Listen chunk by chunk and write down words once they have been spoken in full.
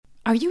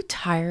Are you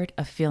tired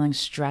of feeling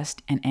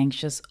stressed and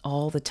anxious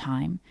all the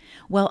time?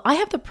 Well, I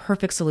have the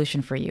perfect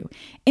solution for you.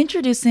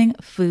 Introducing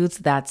Foods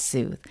That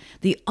Soothe,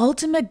 the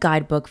ultimate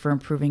guidebook for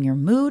improving your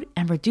mood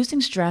and reducing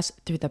stress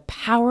through the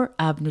power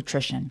of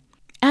nutrition.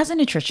 As a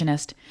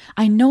nutritionist,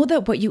 I know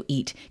that what you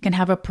eat can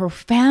have a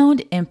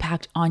profound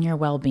impact on your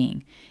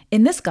well-being.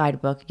 In this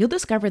guidebook, you'll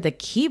discover the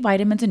key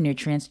vitamins and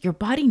nutrients your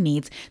body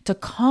needs to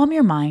calm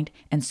your mind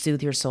and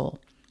soothe your soul.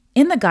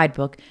 In the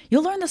guidebook,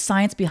 you'll learn the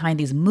science behind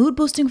these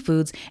mood-boosting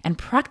foods and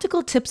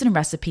practical tips and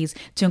recipes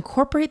to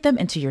incorporate them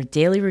into your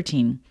daily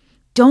routine.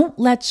 Don't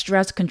let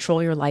stress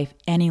control your life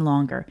any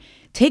longer.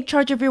 Take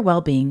charge of your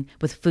well-being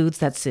with Foods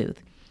That Soothe.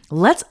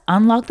 Let's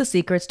unlock the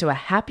secrets to a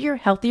happier,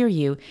 healthier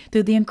you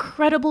through the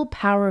incredible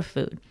power of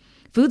food.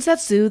 Foods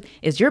That Soothe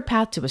is your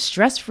path to a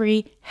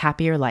stress-free,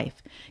 happier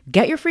life.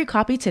 Get your free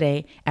copy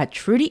today at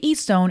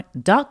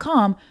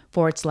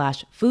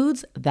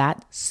trudyestone.com/foods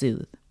that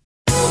soothe.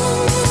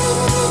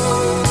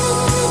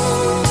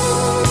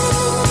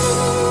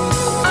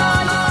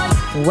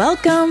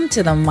 Welcome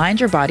to the Mind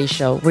Your Body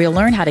Show, where you'll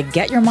learn how to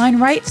get your mind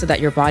right so that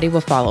your body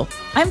will follow.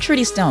 I'm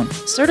Trudy Stone,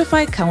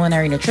 certified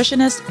culinary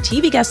nutritionist,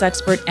 TV guest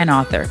expert, and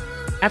author.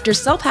 After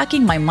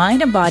self-hacking my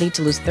mind and body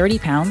to lose 30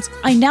 pounds,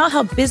 I now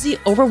help busy,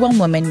 overwhelmed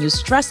women use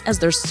stress as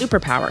their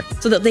superpower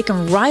so that they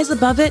can rise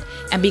above it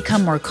and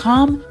become more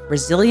calm,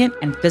 resilient,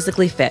 and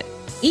physically fit.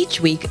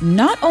 Each week,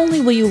 not only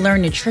will you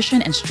learn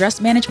nutrition and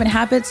stress management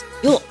habits,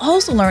 you'll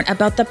also learn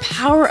about the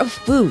power of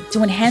food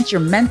to enhance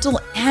your mental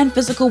and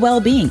physical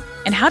well-being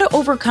and how to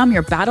overcome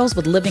your battles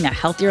with living a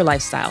healthier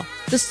lifestyle.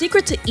 The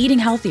secret to eating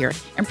healthier,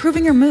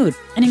 improving your mood,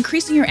 and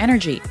increasing your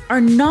energy are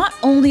not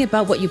only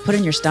about what you put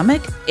in your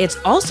stomach, it's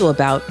also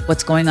about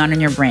what's going on in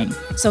your brain.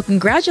 So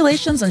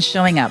congratulations on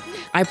showing up.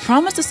 I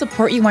promise to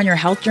support you on your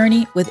health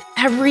journey with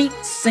every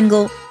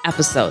single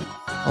episode.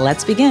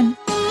 Let's begin.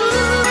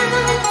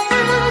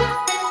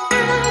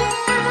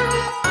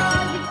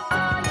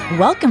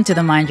 Welcome to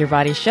the Mind Your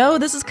Body Show.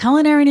 This is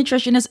culinary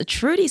nutritionist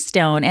Trudy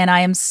Stone, and I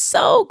am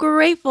so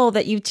grateful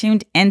that you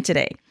tuned in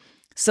today.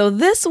 So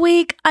this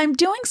week, I'm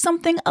doing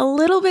something a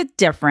little bit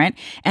different,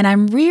 and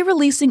I'm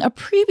re-releasing a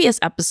previous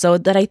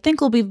episode that I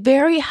think will be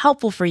very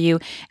helpful for you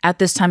at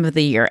this time of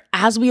the year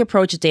as we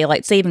approach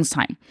daylight savings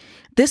time.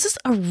 This is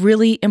a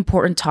really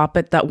important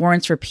topic that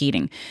warrants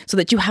repeating so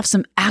that you have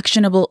some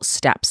actionable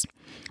steps.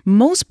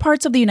 Most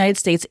parts of the United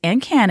States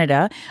and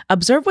Canada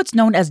observe what's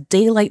known as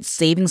daylight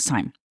savings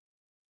time.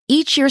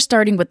 Each year,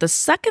 starting with the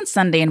second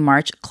Sunday in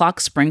March,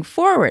 clocks spring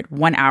forward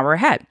 1 hour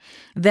ahead.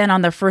 Then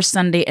on the first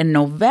Sunday in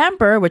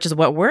November, which is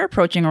what we're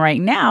approaching right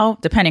now,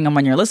 depending on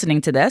when you're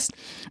listening to this,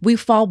 we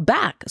fall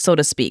back, so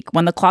to speak,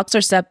 when the clocks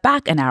are set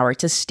back an hour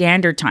to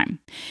standard time.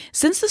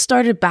 Since this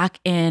started back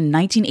in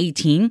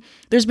 1918,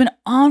 there's been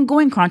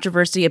ongoing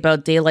controversy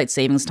about daylight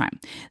savings time.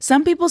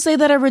 Some people say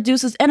that it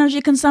reduces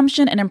energy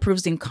consumption and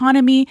improves the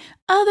economy.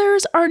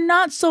 Others are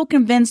not so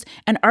convinced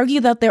and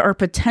argue that there are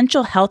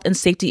potential health and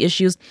safety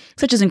issues,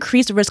 such as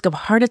increased risk of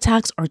heart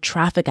attacks or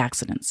traffic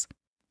accidents.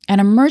 An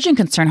emerging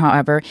concern,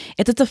 however,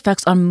 is its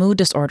effects on mood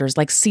disorders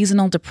like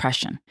seasonal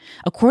depression.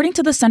 According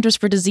to the Centers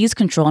for Disease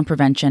Control and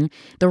Prevention,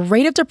 the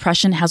rate of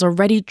depression has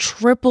already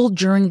tripled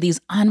during these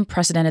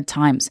unprecedented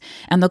times,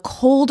 and the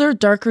colder,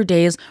 darker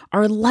days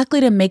are likely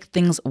to make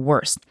things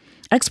worse.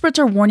 Experts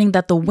are warning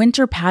that the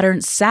winter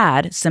pattern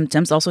SAD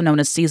symptoms, also known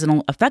as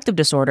seasonal affective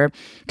disorder,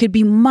 could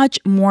be much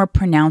more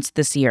pronounced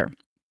this year.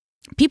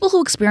 People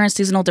who experience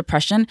seasonal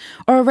depression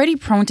are already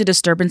prone to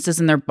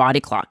disturbances in their body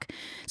clock.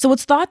 So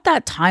it's thought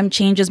that time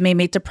changes may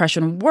make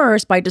depression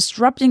worse by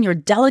disrupting your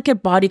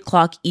delicate body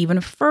clock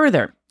even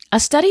further. A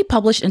study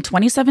published in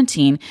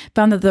 2017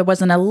 found that there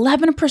was an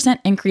 11%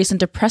 increase in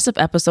depressive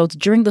episodes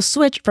during the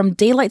switch from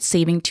daylight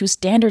saving to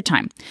standard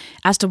time.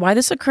 As to why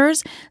this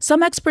occurs,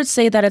 some experts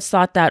say that it's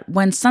thought that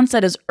when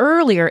sunset is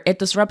earlier, it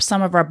disrupts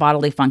some of our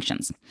bodily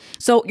functions.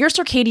 So your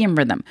circadian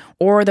rhythm,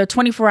 or the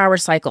 24-hour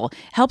cycle,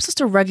 helps us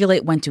to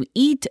regulate when to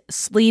eat,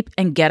 sleep,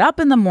 and get up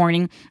in the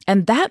morning,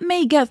 and that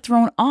may get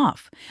thrown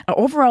off. Our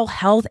overall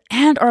health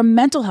and our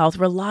mental health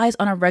relies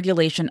on a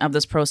regulation of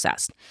this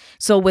process.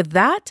 So with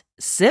that,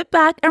 sit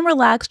back and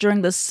relax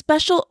during this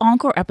special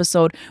encore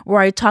episode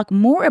where I talk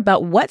more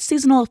about what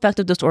seasonal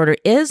affective disorder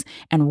is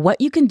and what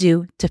you can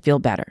do to feel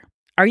better.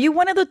 Are you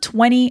one of the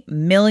 20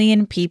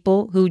 million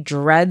people who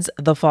dreads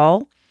the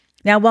fall?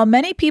 Now, while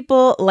many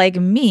people like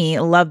me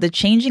love the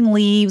changing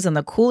leaves and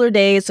the cooler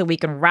days so we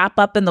can wrap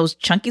up in those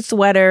chunky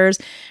sweaters,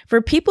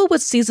 for people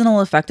with seasonal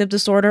affective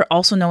disorder,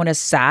 also known as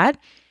SAD,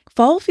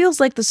 fall feels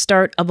like the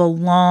start of a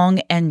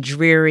long and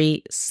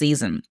dreary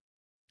season.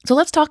 So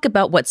let's talk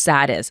about what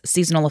SAD is,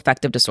 seasonal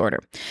affective disorder.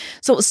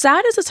 So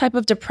SAD is a type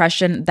of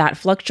depression that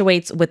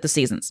fluctuates with the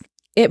seasons.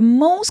 It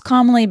most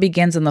commonly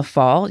begins in the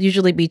fall,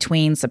 usually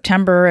between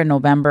September and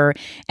November,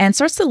 and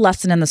starts to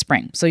lessen in the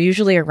spring, so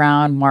usually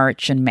around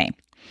March and May.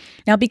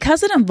 Now,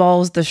 because it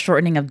involves the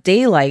shortening of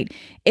daylight,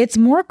 it's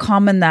more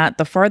common that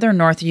the farther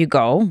north you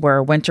go,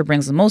 where winter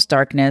brings the most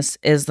darkness,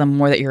 is the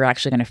more that you're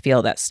actually going to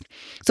feel this.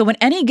 So, in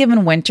any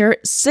given winter,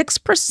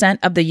 6%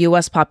 of the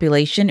US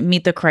population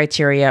meet the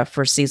criteria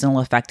for seasonal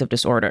affective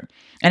disorder,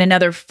 and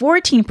another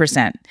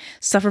 14%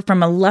 suffer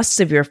from a less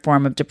severe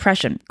form of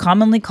depression,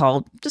 commonly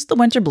called just the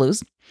winter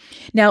blues.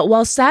 Now,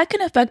 while SAD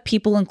can affect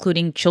people,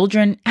 including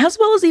children, as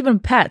well as even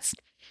pets,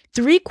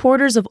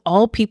 3/4 of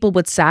all people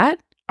with SAD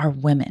are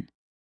women.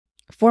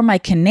 For my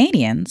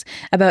Canadians,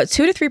 about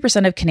 2 to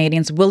 3% of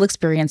Canadians will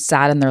experience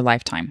SAD in their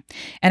lifetime,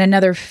 and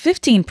another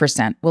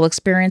 15% will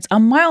experience a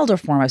milder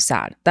form of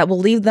SAD that will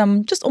leave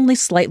them just only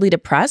slightly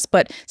depressed,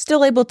 but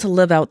still able to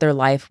live out their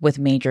life with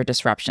major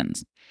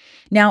disruptions.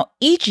 Now,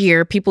 each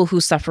year, people who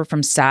suffer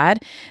from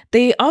SAD,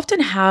 they often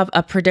have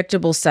a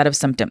predictable set of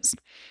symptoms.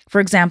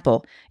 For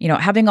example,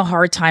 having a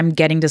hard time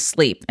getting to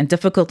sleep and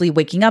difficulty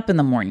waking up in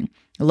the morning,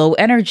 low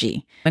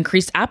energy,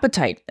 increased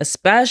appetite,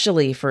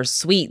 especially for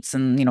sweets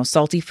and,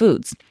 salty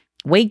foods,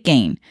 weight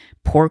gain,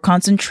 poor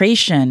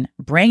concentration,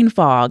 brain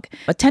fog,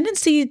 a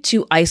tendency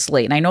to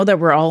isolate. And I know that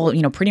we're all,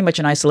 pretty much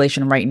in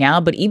isolation right now,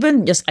 but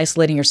even just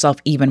isolating yourself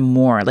even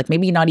more, like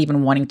maybe not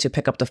even wanting to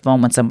pick up the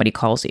phone when somebody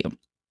calls you,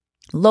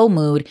 low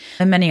mood,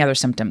 and many other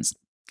symptoms.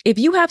 If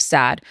you have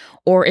SAD,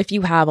 or if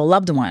you have a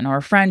loved one or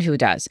a friend who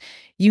does,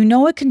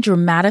 it can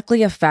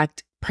dramatically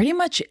affect pretty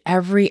much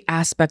every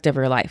aspect of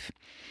your life.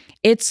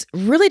 It's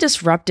really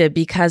disruptive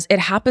because it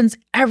happens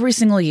every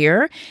single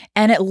year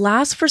and it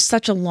lasts for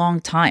such a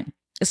long time,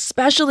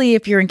 especially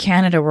if you're in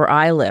Canada where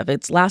I live.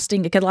 It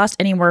could last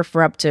anywhere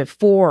for up to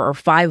 4 or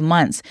 5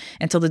 months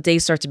until the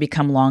days start to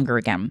become longer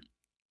again.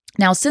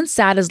 Now, since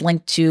SAD is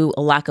linked to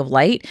a lack of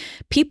light,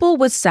 people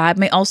with SAD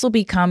may also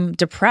become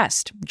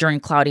depressed during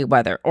cloudy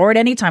weather or at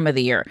any time of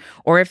the year,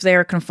 or if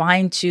they're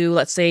confined to,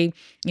 let's say,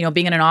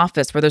 being in an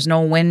office where there's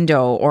no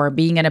window or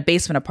being in a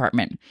basement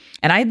apartment.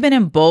 And I've been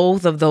in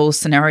both of those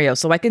scenarios,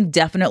 so I can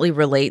definitely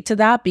relate to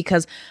that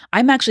because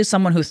I'm actually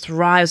someone who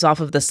thrives off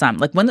of the sun.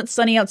 Like when it's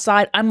sunny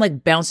outside, I'm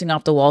like bouncing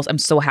off the walls. I'm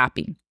so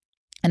happy.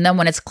 And then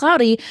when it's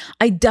cloudy,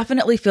 I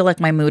definitely feel like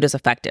my mood is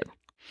affected.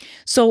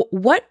 So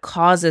what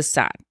causes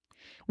SAD?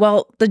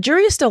 Well, the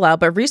jury is still out,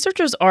 but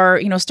researchers are,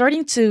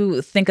 starting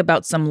to think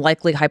about some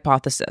likely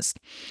hypothesis.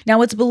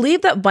 Now, it's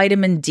believed that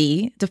vitamin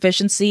D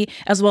deficiency,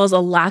 as well as a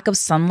lack of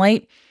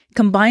sunlight,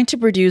 combine to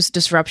produce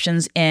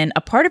disruptions in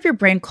a part of your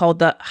brain called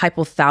the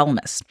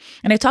hypothalamus.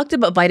 And I talked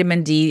about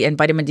vitamin D and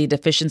vitamin D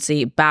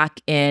deficiency back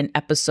in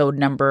episode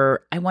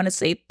number, I want to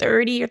say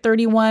 30 or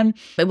 31.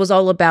 It was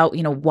all about,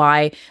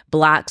 why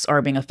Blacks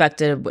are being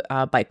affected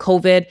by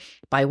COVID,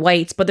 by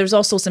whites, but there's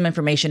also some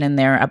information in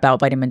there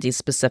about vitamin D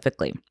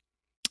specifically.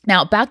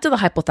 Now, back to the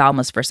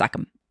hypothalamus for a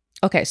second.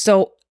 Okay,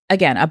 so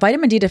again, a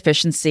vitamin D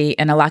deficiency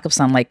and a lack of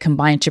sunlight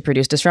combine to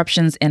produce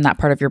disruptions in that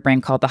part of your brain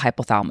called the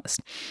hypothalamus.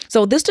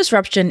 So this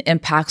disruption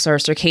impacts our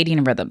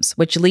circadian rhythms,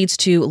 which leads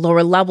to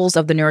lower levels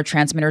of the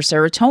neurotransmitter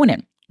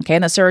serotonin. Okay,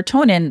 and the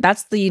serotonin,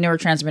 that's the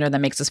neurotransmitter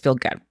that makes us feel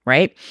good,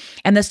 right?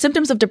 And the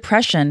symptoms of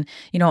depression,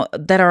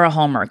 that are a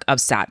hallmark of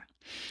SAD.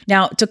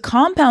 Now, to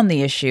compound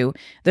the issue,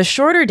 the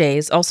shorter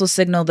days also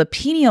signal the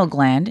pineal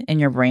gland in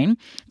your brain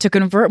to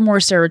convert more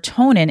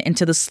serotonin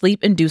into the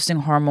sleep-inducing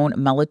hormone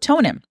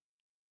melatonin.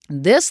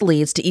 This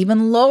leads to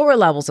even lower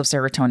levels of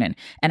serotonin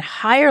and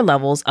higher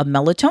levels of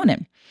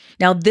melatonin.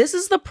 Now, this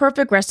is the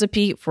perfect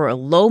recipe for a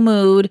low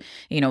mood,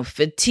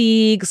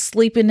 fatigue,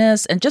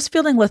 sleepiness, and just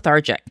feeling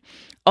lethargic.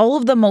 All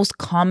of the most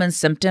common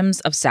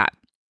symptoms of SAD.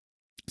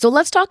 So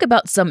let's talk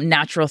about some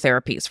natural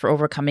therapies for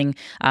overcoming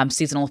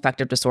seasonal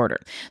affective disorder.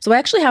 So I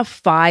actually have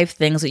 5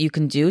 things that you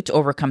can do to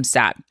overcome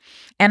SAD.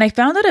 And I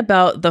found out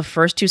about the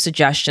first 2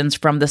 suggestions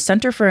from the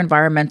Center for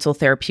Environmental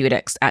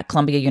Therapeutics at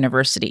Columbia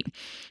University.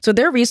 So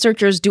their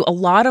researchers do a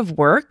lot of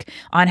work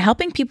on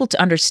helping people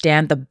to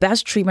understand the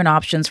best treatment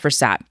options for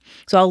SAD.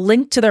 So I'll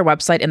link to their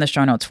website in the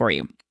show notes for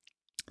you.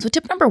 So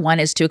tip number 1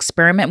 is to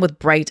experiment with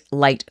bright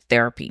light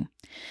therapy.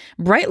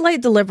 Bright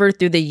light delivered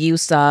through the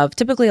use of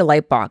typically a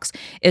light box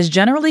is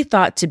generally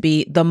thought to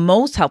be the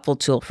most helpful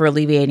tool for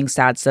alleviating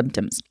SAD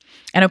symptoms.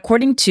 And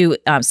according to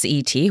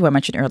CET, who I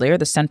mentioned earlier,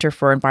 the Center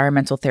for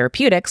Environmental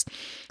Therapeutics,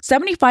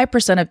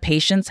 75% of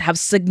patients have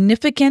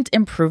significant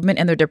improvement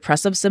in their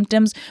depressive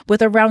symptoms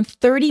with around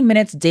 30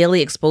 minutes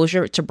daily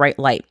exposure to bright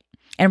light.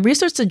 And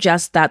research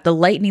suggests that the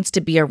light needs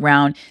to be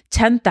around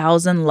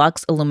 10,000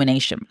 lux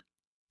illumination.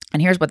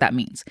 And here's what that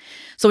means.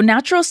 So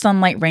natural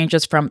sunlight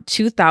ranges from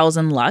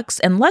 2,000 lux,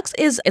 and lux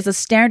is a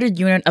standard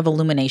unit of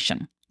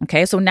illumination.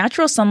 Okay, so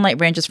natural sunlight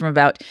ranges from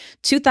about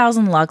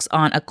 2,000 lux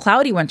on a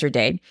cloudy winter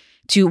day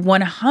to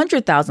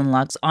 100,000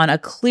 lux on a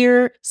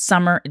clear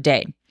summer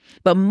day.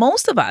 But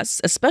most of us,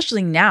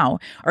 especially now,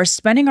 are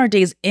spending our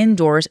days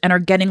indoors and are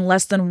getting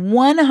less than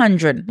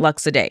 100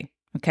 lux a day.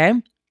 Okay.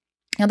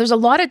 Now, there's a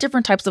lot of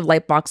different types of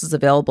light boxes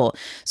available,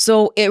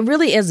 so it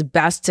really is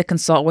best to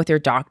consult with your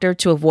doctor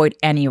to avoid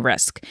any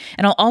risk.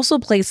 And I'll also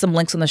place some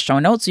links in the show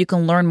notes so you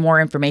can learn more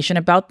information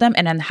about them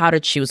and then how to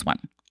choose one.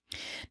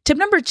 Tip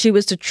number 2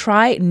 is to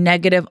try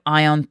negative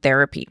ion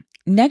therapy.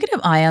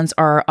 Negative ions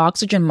are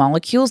oxygen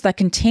molecules that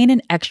contain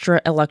an extra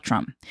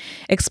electron.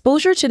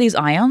 Exposure to these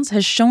ions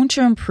has shown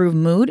to improve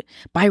mood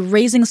by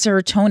raising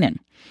serotonin,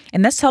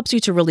 and this helps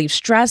you to relieve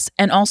stress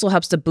and also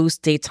helps to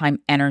boost daytime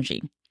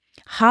energy.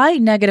 High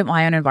negative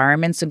ion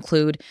environments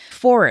include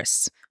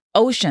forests,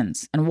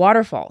 oceans, and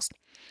waterfalls.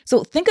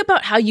 So think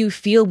about how you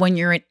feel when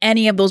you're in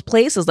any of those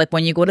places, like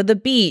when you go to the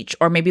beach,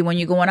 or maybe when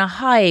you go on a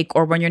hike,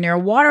 or when you're near a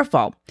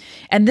waterfall.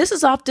 And this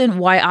is often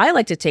why I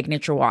like to take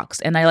nature walks.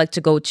 And I like to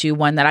go to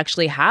one that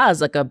actually has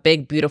like a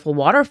big, beautiful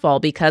waterfall,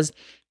 because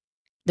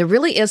there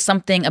really is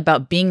something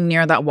about being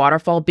near that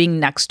waterfall, being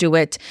next to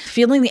it,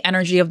 feeling the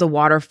energy of the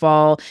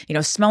waterfall,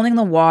 smelling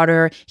the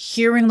water,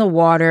 hearing the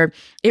water.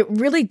 It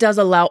really does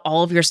allow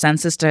all of your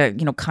senses to,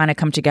 kind of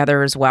come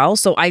together as well.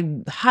 So I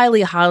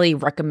highly, highly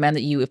recommend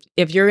that you,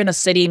 if you're in a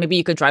city, maybe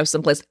you could drive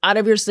someplace out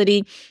of your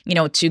city,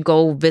 to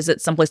go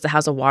visit someplace that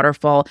has a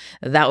waterfall.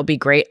 That would be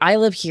great. I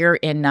live here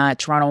in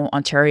Toronto,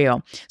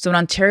 Ontario. So in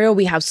Ontario,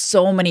 we have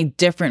so many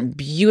different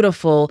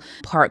beautiful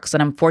parks,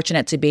 and I'm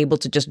fortunate to be able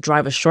to just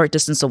drive a short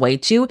distance away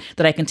to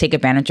that I can take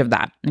advantage of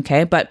that.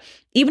 Okay. But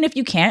even if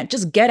you can't,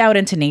 just get out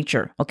into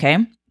nature. Okay.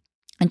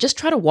 And just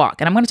try to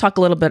walk. And I'm going to talk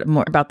a little bit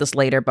more about this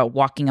later, about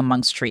walking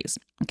amongst trees.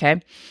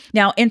 Okay.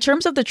 Now, in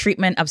terms of the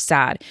treatment of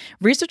SAD,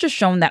 research has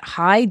shown that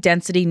high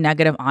density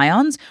negative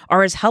ions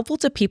are as helpful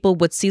to people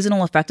with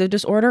seasonal affective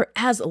disorder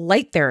as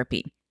light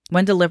therapy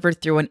when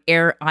delivered through an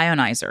air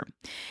ionizer.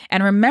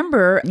 And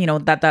remember,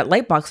 that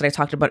light box that I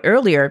talked about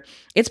earlier,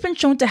 it's been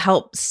shown to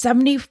help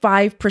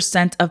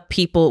 75% of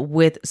people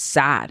with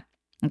SAD.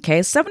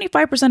 Okay,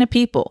 75% of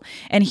people.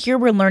 And here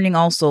we're learning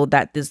also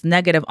that this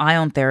negative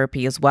ion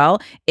therapy as well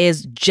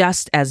is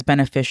just as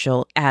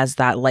beneficial as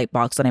that light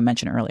box that I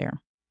mentioned earlier.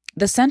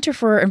 The Center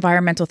for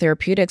Environmental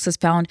Therapeutics has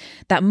found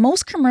that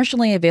most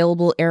commercially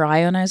available air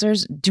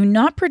ionizers do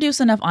not produce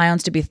enough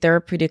ions to be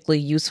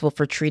therapeutically useful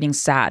for treating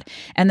SAD.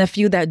 And the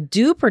few that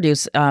do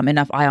produce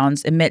enough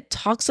ions emit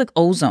toxic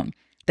ozone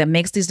that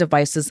makes these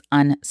devices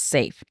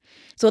unsafe.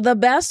 So the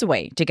best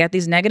way to get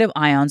these negative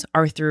ions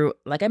are through,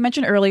 like I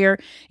mentioned earlier,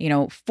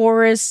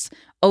 forests,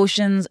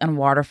 oceans, and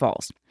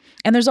waterfalls.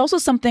 And there's also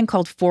something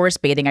called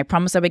forest bathing. I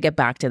promise I would get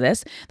back to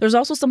this. There's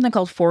also something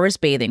called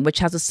forest bathing, which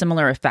has a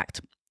similar effect.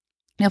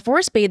 Now,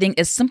 forest bathing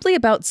is simply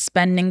about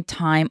spending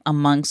time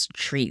amongst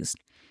trees.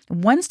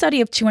 One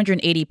study of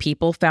 280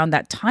 people found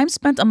that time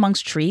spent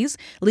amongst trees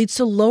leads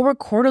to lower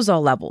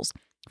cortisol levels,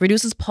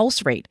 reduces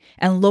pulse rate,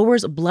 and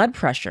lowers blood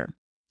pressure.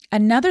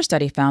 Another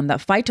study found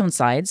that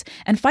phytoncides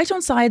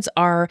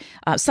are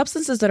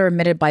substances that are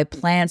emitted by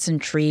plants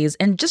and trees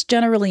and just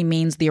generally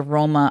means the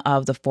aroma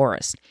of the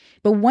forest.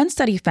 But one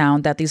study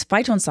found that these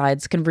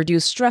phytoncides can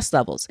reduce stress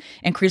levels,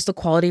 increase the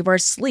quality of our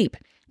sleep,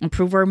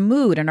 improve our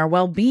mood and our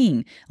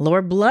well-being,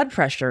 lower blood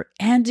pressure,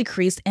 and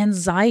decrease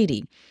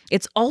anxiety.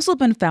 It's also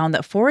been found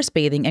that forest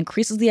bathing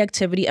increases the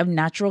activity of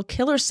natural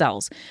killer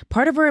cells,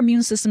 part of our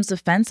immune system's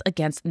defense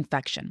against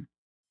infection.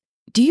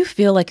 Do you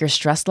feel like your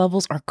stress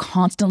levels are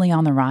constantly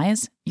on the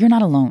rise? You're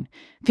not alone.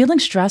 Feeling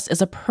stressed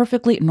is a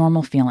perfectly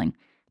normal feeling,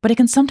 but it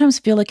can sometimes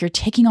feel like you're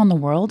taking on the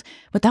world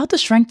without the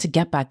strength to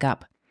get back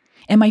up.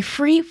 In my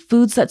free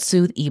Foods That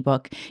Soothe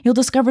ebook, you'll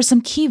discover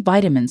some key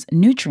vitamins,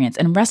 nutrients,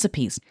 and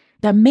recipes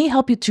that may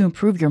help you to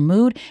improve your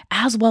mood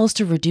as well as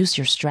to reduce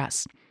your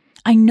stress.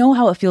 I know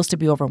how it feels to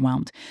be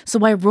overwhelmed,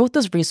 so I wrote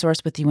this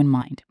resource with you in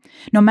mind.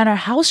 No matter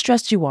how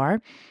stressed you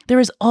are, there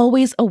is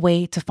always a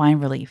way to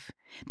find relief.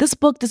 This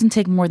book doesn't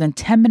take more than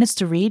 10 minutes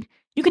to read.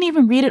 You can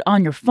even read it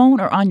on your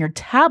phone or on your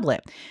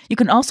tablet. You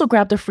can also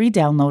grab the free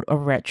download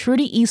over at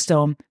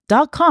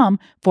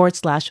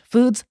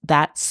trudyestone.com/foods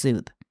that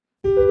soothe.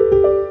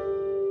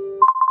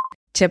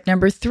 Tip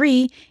number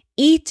 3,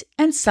 eat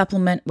and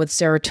supplement with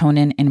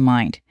serotonin in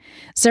mind.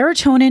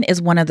 Serotonin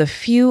is one of the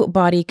few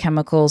body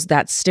chemicals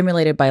that's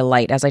stimulated by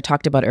light, as I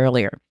talked about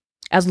earlier.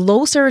 As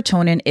low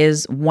serotonin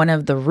is one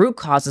of the root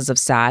causes of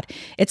SAD,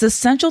 it's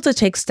essential to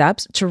take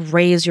steps to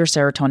raise your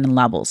serotonin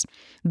levels.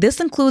 This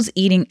includes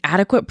eating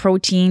adequate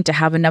protein to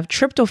have enough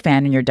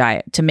tryptophan in your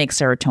diet to make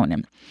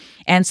serotonin,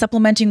 and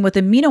supplementing with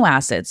amino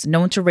acids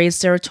known to raise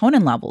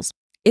serotonin levels.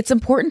 It's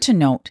important to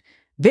note,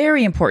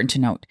 very important to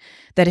note,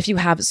 that if you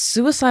have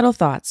suicidal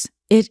thoughts,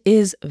 it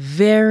is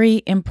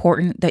very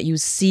important that you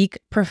seek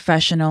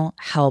professional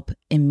help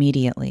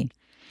immediately.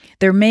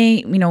 There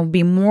may,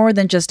 be more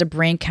than just a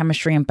brain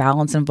chemistry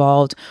imbalance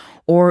involved,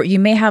 or you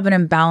may have an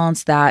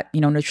imbalance that,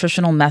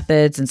 nutritional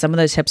methods and some of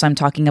the tips I'm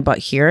talking about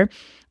here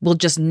will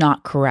just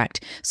not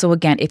correct. So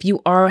again, if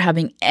you are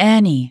having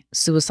any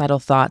suicidal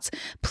thoughts,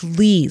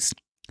 please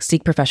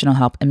seek professional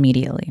help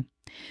immediately.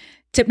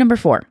 Tip number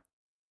 4,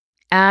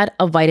 add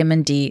a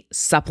vitamin D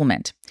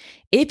supplement.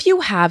 If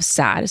you have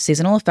SAD,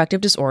 seasonal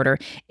affective disorder,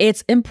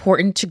 it's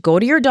important to go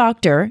to your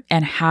doctor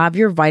and have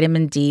your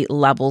vitamin D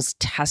levels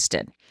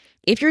tested.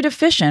 If you're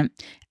deficient,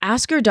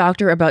 ask your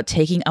doctor about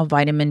taking a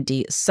vitamin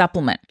D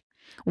supplement.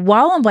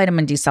 While on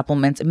vitamin D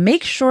supplements,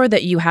 make sure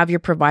that you have your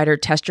provider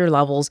test your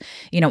levels,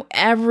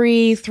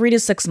 every 3 to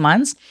 6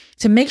 months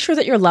to make sure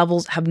that your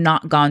levels have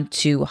not gone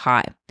too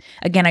high.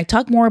 Again, I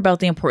talk more about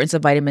the importance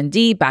of vitamin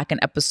D back in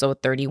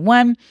episode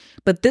 31,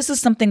 but this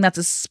is something that's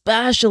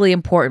especially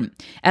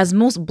important as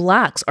most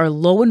Blacks are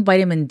low in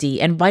vitamin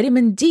D, and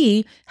vitamin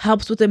D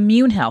helps with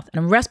immune health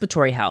and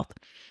respiratory health.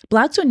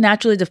 Blacks are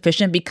naturally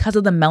deficient because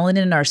of the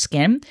melanin in our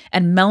skin,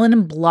 and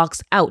melanin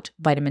blocks out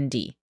vitamin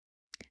D.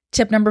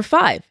 Tip number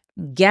 5,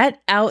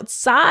 get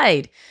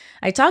outside.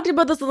 I talked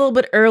about this a little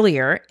bit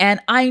earlier,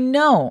 and I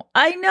know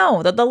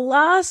that the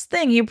last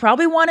thing you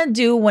probably want to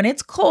do when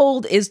it's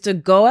cold is to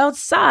go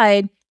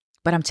outside,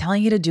 but I'm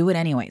telling you to do it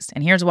anyways,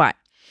 and here's why.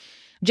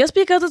 Just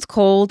because it's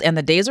cold and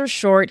the days are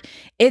short,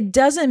 it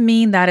doesn't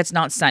mean that it's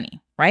not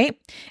sunny, right?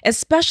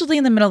 Especially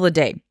in the middle of the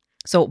day.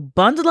 So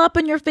bundle up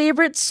in your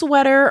favorite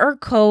sweater or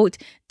coat,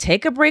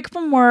 take a break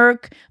from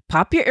work,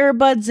 pop your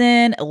earbuds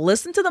in,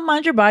 listen to the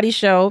Mind Your Body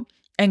show,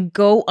 and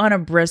go on a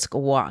brisk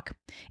walk.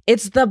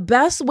 It's the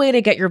best way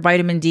to get your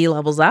vitamin D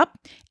levels up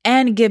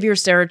and give your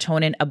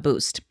serotonin a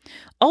boost.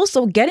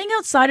 Also, getting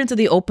outside into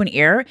the open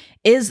air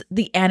is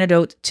the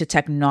antidote to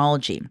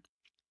technology.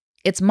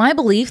 It's my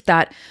belief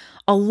that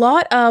a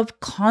lot of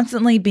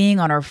constantly being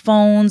on our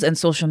phones and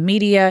social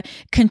media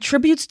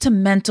contributes to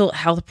mental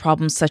health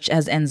problems such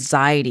as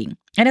anxiety.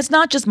 And it's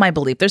not just my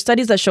belief. There's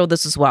studies that show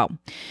this as well.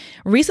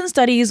 Recent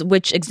studies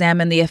which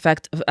examine the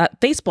effect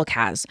Facebook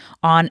has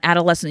on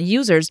adolescent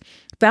users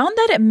found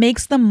that it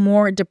makes them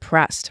more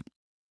depressed.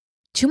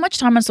 Too much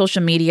time on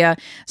social media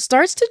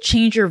starts to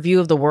change your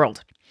view of the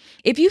world.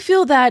 If you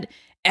feel that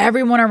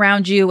everyone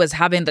around you is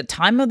having the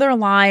time of their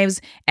lives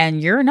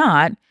and you're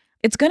not,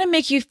 it's going to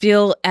make you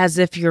feel as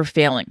if you're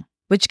failing,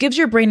 which gives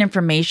your brain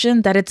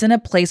information that it's in a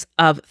place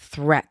of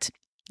threat.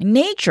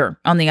 Nature,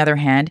 on the other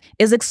hand,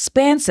 is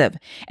expansive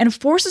and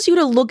forces you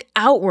to look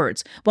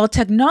outwards, while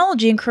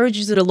technology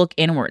encourages you to look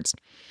inwards.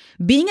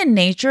 Being in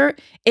nature,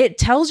 it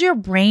tells your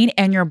brain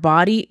and your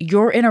body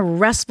you're in a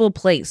restful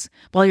place,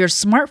 while your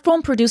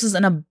smartphone produces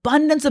an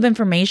abundance of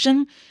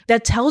information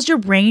that tells your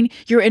brain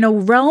you're in a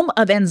realm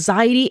of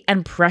anxiety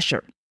and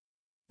pressure.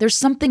 There's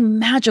something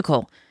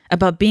magical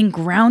about being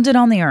grounded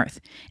on the earth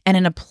and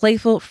in a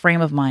playful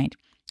frame of mind.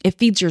 It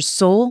feeds your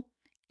soul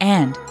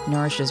and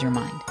nourishes your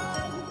mind.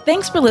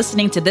 Thanks for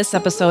listening to this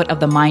episode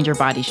of the Mind Your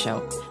Body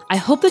Show. I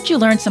hope that you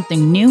learned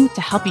something new to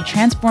help you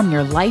transform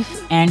your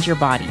life and your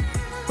body.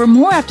 For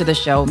more after the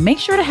show, make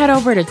sure to head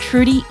over to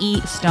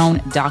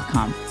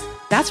trudyestone.com.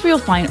 That's where you'll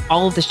find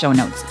all of the show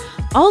notes.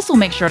 Also,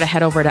 make sure to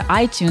head over to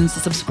iTunes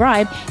to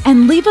subscribe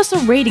and leave us a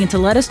rating to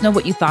let us know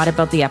what you thought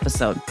about the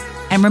episode.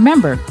 And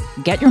remember,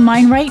 get your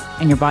mind right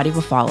and your body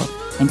will follow.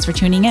 Thanks for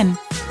tuning in.